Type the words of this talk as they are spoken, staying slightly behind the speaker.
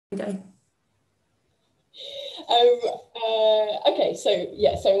Go. Okay, so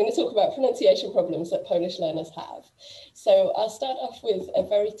I'm going to talk about pronunciation problems that Polish learners have. So I'll start off with a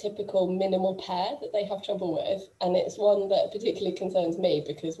very typical minimal pair that they have trouble with, and it's one that particularly concerns me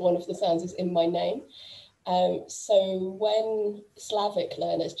because one of the sounds is in my name. So when Slavic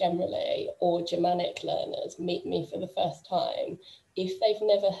learners generally, or Germanic learners, meet me for the first time, if they've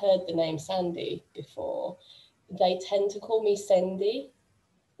never heard the name Sandy before, they tend to call me Sendi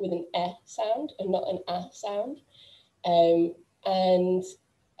with an E sound and not an A sound.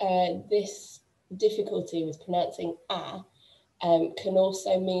 This difficulty with pronouncing A can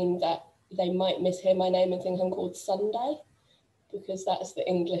also mean that they might mishear my name and think I'm called Sunday, because that's the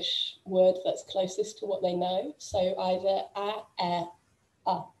English word that's closest to what they know. So either A,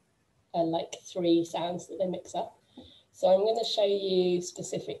 are like three sounds that they mix up. So I'm going to show you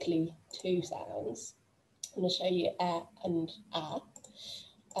specifically two sounds. I'm going to show you A and A.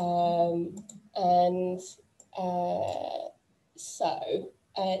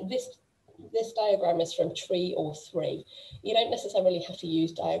 This diagram is from Tree or Three. You don't necessarily have to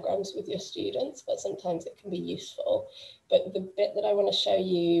use diagrams with your students, but sometimes it can be useful. But the bit that I want to show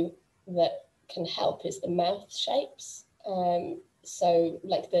you that can help is the mouth shapes. So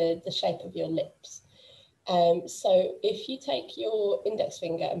like the shape of your lips. So if you take your index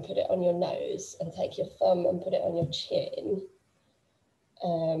finger and put it on your nose and take your thumb and put it on your chin,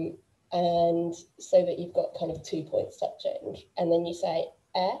 and so that you've got kind of 2 points touching, and then you say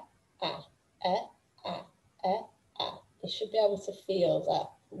eh, ah, eh, ah, eh, ah. You should be able to feel that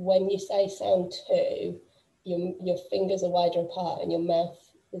when you say sound two, your fingers are wider apart and your mouth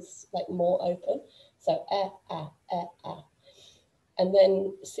is like more open. So eh, ah, eh, ah. And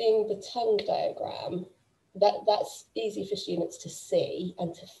then seeing the tongue diagram, that's easy for students to see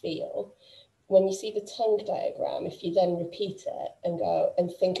and to feel. When you see the tongue diagram, if you then repeat it and go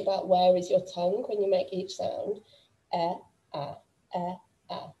and think about where is your tongue when you make each sound, eh, ah, eh,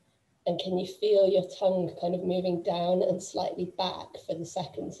 ah. And can you feel your tongue kind of moving down and slightly back for the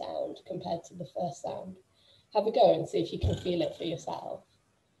second sound compared to the first sound? Have a go and see if you can feel it for yourself.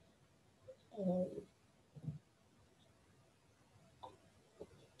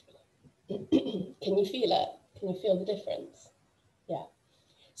 Can you feel it? Can you feel the difference? Yeah.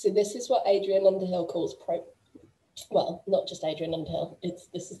 So this is what Adrian Underhill calls well, not just Adrian Underhill,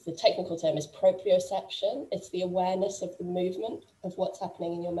 this is the technical term is proprioception. It's the awareness of the movement of what's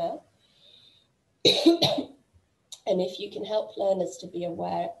happening in your mouth. And if you can help learners to be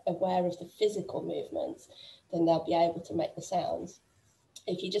aware of the physical movements, then they'll be able to make the sounds.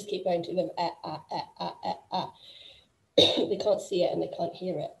 If you just keep going to them, they can't see it and they can't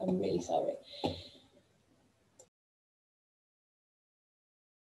hear it. I'm really sorry.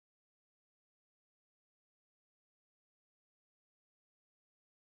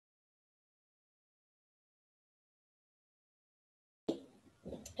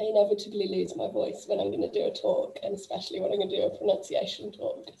 I inevitably lose my voice when I'm going to do a talk, and especially when I'm going to do a pronunciation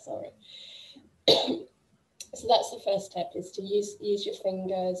talk, sorry. So that's the first tip, is to use your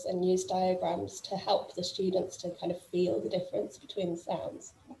fingers and use diagrams to help the students to kind of feel the difference between the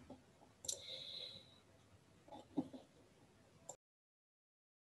sounds.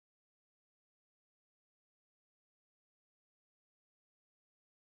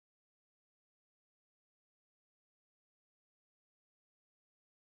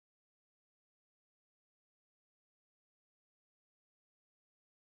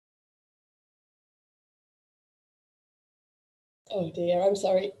 Oh dear, I'm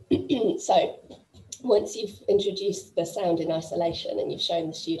sorry. So once you've introduced the sound in isolation and you've shown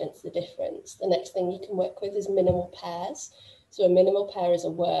the students the difference, the next thing you can work with is minimal pairs. So a minimal pair is a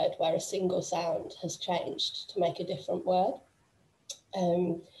word where a single sound has changed to make a different word.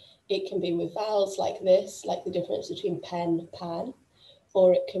 It can be with vowels like this, like the difference between pen, pan,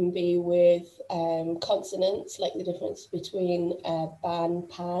 or it can be with consonants, like the difference between ban,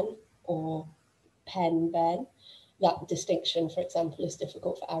 pan, or pen, ben. That distinction, for example, is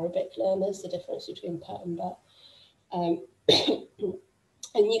difficult for Arabic learners, the difference between pa and ba. And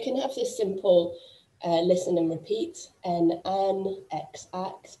you can have this simple listen and repeat, an, x,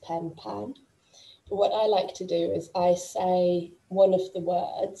 ax, pen, pan. But what I like to do is I say one of the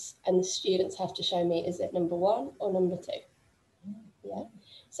words and the students have to show me, is it number one or number two? Yeah.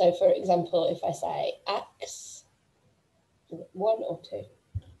 So for example, if I say axe, is it one or two?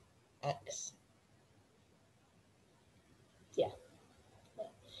 Axe. Yeah.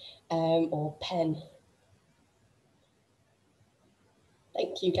 Or pen.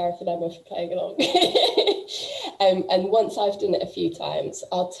 Thank you, Gareth and Emma, for playing along. And once I've done it a few times,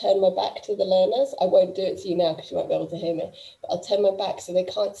 I'll turn my back to the learners. I won't do it to you now because you won't be able to hear me, but I'll turn my back so they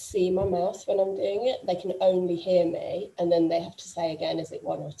can't see my mouth when I'm doing it. They can only hear me, and then they have to say again, is it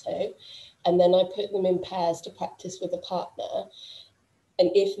 1 or 2? And then I put them in pairs to practice with a partner.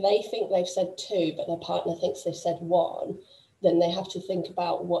 And if they think they've said 2, but their partner thinks they've said 1, then they have to think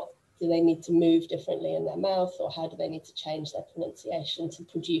about what do they need to move differently in their mouth, or how do they need to change their pronunciation to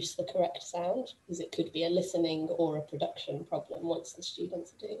produce the correct sound? Because it could be a listening or a production problem once the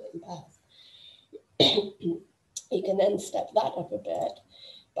students are doing it in pairs. You can then step that up a bit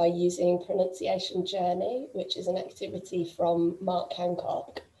by using Pronunciation Journey, which is an activity from Mark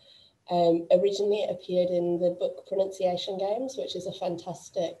Hancock. Originally, it appeared in the book Pronunciation Games, which is a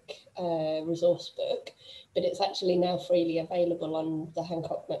fantastic resource book, but it's actually now freely available on the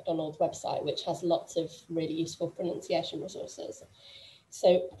Hancock MacDonald website, which has lots of really useful pronunciation resources.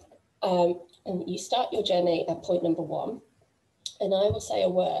 So and you start your journey at point number 1, and I will say a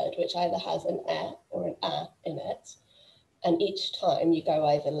word which either has an "e" or an "a" in it, and each time you go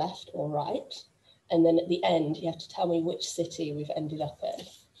either left or right, and then at the end you have to tell me which city we've ended up in.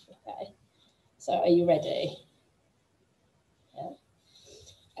 Okay, so are you ready? Yeah.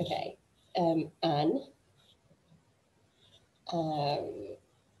 Okay. Anne,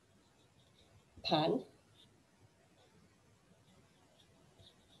 pan,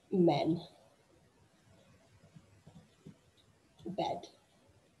 men, bed.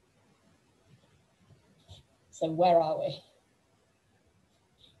 So where are we?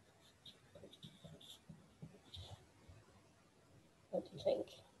 What do you think?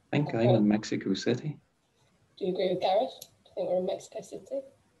 I think I'm in Mexico City. Do you agree with Gareth? Do you think we're in Mexico City?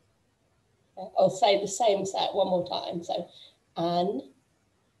 Yeah. I'll say the same set one more time. So Anne,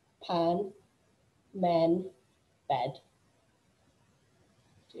 pan, men, bed.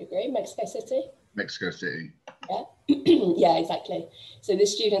 Do you agree? Mexico City? Mexico City. Yeah. Yeah, exactly. So the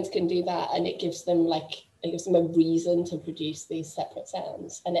students can do that, and it gives them a reason to produce these separate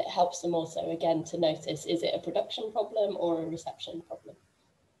sounds, and it helps them also again to notice, is it a production problem or a reception problem?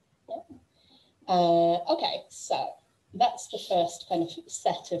 Yeah. Okay, so that's the first kind of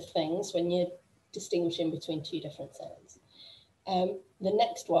set of things when you're distinguishing between 2 different sounds. The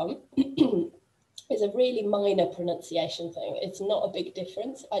next one is a really minor pronunciation thing. It's not a big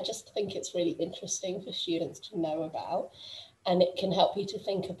difference. I just think it's really interesting for students to know about, and it can help you to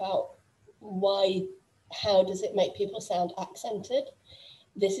think about how does it make people sound accented?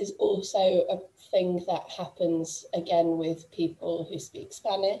 This is also a thing that happens again with people who speak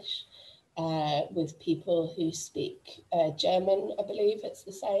Spanish, with people who speak German. I believe it's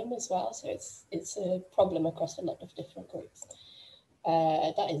the same as well. So it's a problem across a lot of different groups.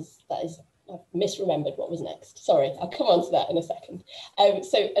 That is I've misremembered what was next. Sorry, I'll come on to that in a second.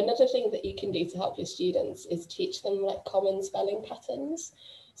 So another thing that you can do to help your students is teach them common spelling patterns.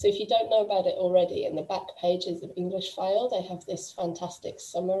 So if you don't know about it already, in the back pages of English File, they have this fantastic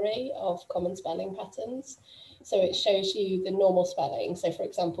summary of common spelling patterns. So it shows you the normal spelling. So for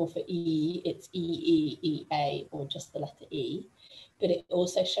example, for E, it's E-E-E-A, or just the letter E. But it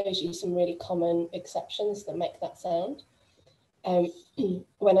also shows you some really common exceptions that make that sound.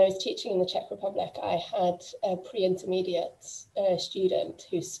 When I was teaching in the Czech Republic, I had a pre-intermediate student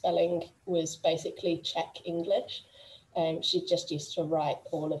whose spelling was basically Czech English. She just used to write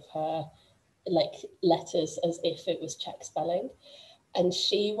all of her letters as if it was Czech spelling. And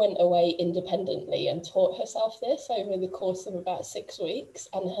she went away independently and taught herself this over the course of about 6 weeks,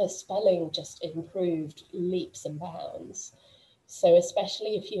 and her spelling just improved leaps and bounds. So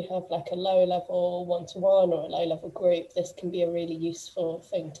especially if you have a low level one-to-one or a low level group, this can be a really useful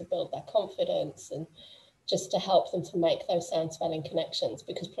thing to build their confidence and just to help them to make those sound spelling connections,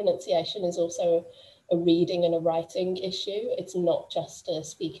 because pronunciation is also a reading and a writing issue. It's not just a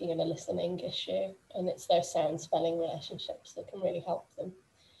speaking and a listening issue, and it's those sound spelling relationships that can really help them.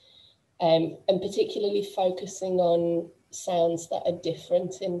 And particularly focusing on sounds that are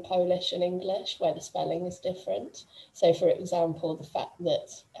different in Polish and English, where the spelling is different. So for example, the fact that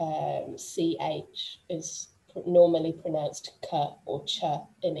CH is normally pronounced K or Ch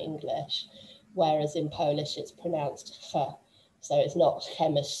in English, whereas in Polish it's pronounced Ch. So it's not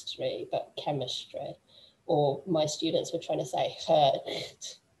chemistry, but chemistry. Or my students were trying to say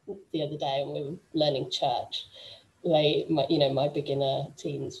church the other day when we were learning church. My beginner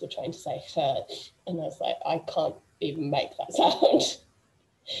teens were trying to say church, and I was like, I can't even make that sound.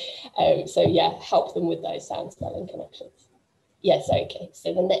 So yeah, help them with those sound spelling connections. Yes, okay.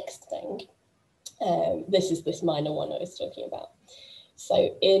 So the next thing, this is this minor one I was talking about.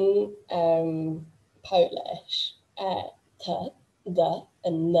 So in Polish, t, the,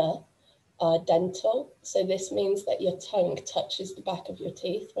 and n are dental. So this means that your tongue touches the back of your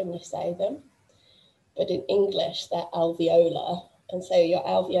teeth when you say them. But in English, they're alveolar. And so your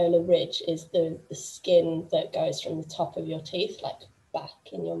alveolar ridge is the skin that goes from the top of your teeth, like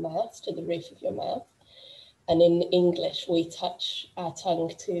back in your mouth to the roof of your mouth. And in English, we touch our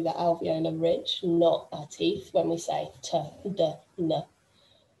tongue to the alveolar ridge, not our teeth, when we say t, d, n.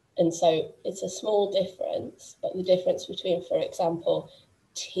 And so it's a small difference, but the difference between, for example,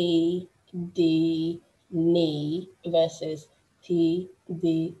 t, d, ni versus t,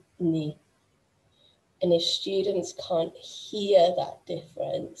 d, ni. And if students can't hear that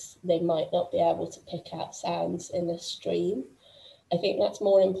difference, they might not be able to pick out sounds in a stream. I think that's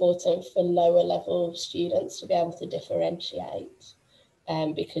more important for lower level students to be able to differentiate,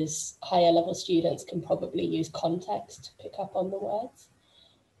 because higher level students can probably use context to pick up on the words.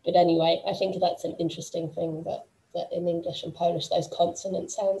 But anyway, I think that's an interesting thing that in English and Polish, those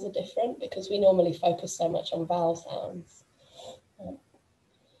consonant sounds are different because we normally focus so much on vowel sounds.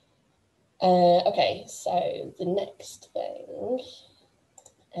 Okay, so the next thing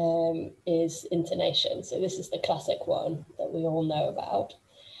is intonation. So this is the classic one that we all know about,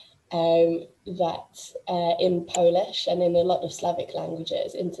 that in Polish and in a lot of Slavic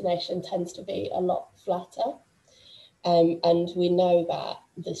languages, intonation tends to be a lot flatter. And we know that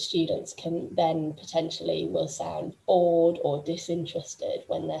the students can then potentially will sound bored or disinterested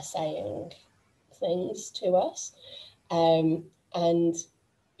when they're saying things to us. And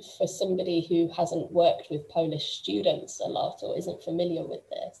for somebody who hasn't worked with Polish students a lot or isn't familiar with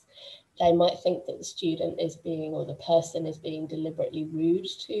this, they might think that the student is being, or the person is being deliberately rude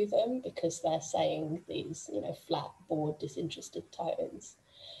to them because they're saying these, you know, flat, bored, disinterested tones.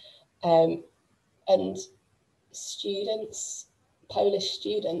 And students, Polish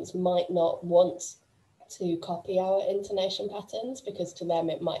students might not want to copy our intonation patterns because to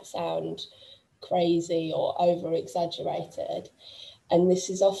them it might sound crazy or over exaggerated. And this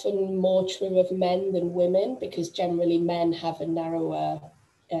is often more true of men than women because generally men have a narrower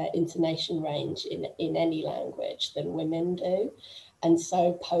intonation range in any language than women do. And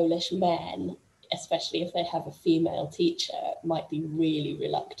so Polish men, especially if they have a female teacher, might be really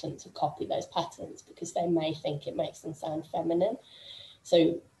reluctant to copy those patterns because they may think it makes them sound feminine.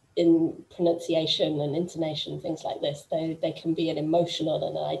 So in pronunciation and intonation, things like this, they can be an emotional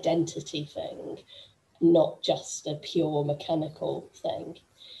and an identity thing, not just a pure mechanical thing.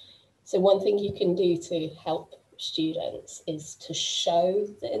 So one thing you can do to help students is to show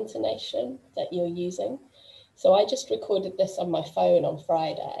the intonation that you're using. So I just recorded this on my phone on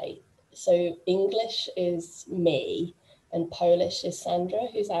Friday. So English is me and Polish is Sandra,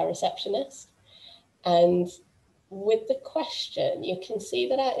 who's our receptionist. And with the question, you can see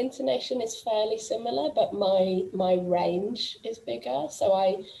that our intonation is fairly similar, but my range is bigger. So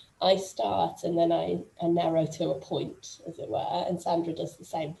I start and then I narrow to a point, as it were, and Sandra does the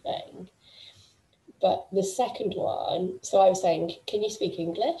same thing. But the second one, so I was saying, can you speak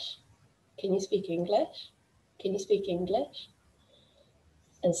English? Can you speak English? Can you speak English?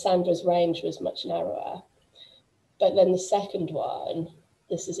 And Sandra's range was much narrower. But then the second one,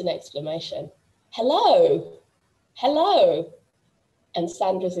 this is an exclamation, hello, hello. And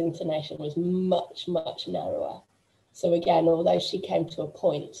Sandra's intonation was much, much narrower. So again, although she came to a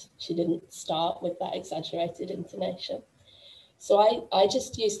point, she didn't start with that exaggerated intonation. So I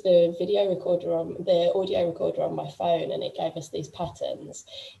just used the audio recorder on my phone and it gave us these patterns.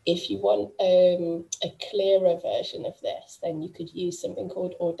 If you want a clearer version of this, then you could use something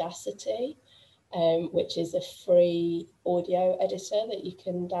called Audacity, which is a free audio editor that you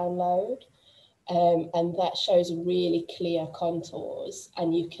can download. And that shows really clear contours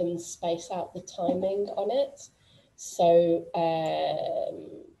and you can space out the timing on it. So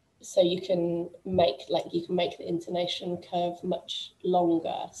you can make the intonation curve much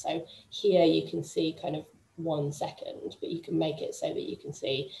longer. So here you can see kind of 1 second, but you can make it so that you can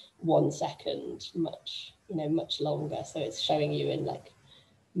see 1 second much longer. So it's showing you in like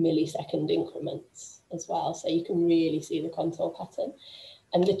millisecond increments as well. So you can really see the contour pattern.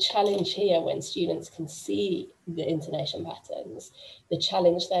 And the challenge here, when students can see the intonation patterns, the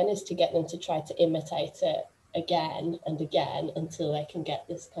challenge then is to get them to try to imitate it again and again until they can get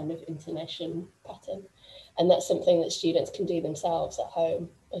this kind of intonation pattern. And that's something that students can do themselves at home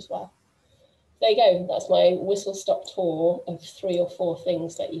as well. There you go, that's my whistle-stop tour of 3 or 4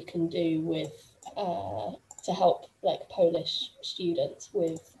 things that you can do with to help like Polish students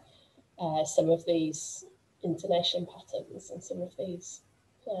with some of these intonation patterns and some of these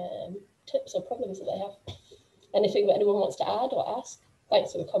tips or problems that they have. Anything that anyone wants to add or ask?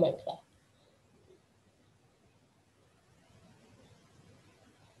 Thanks for the comment, Claire.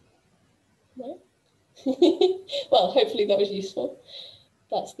 Well, hopefully that was useful.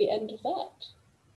 That's the end of that.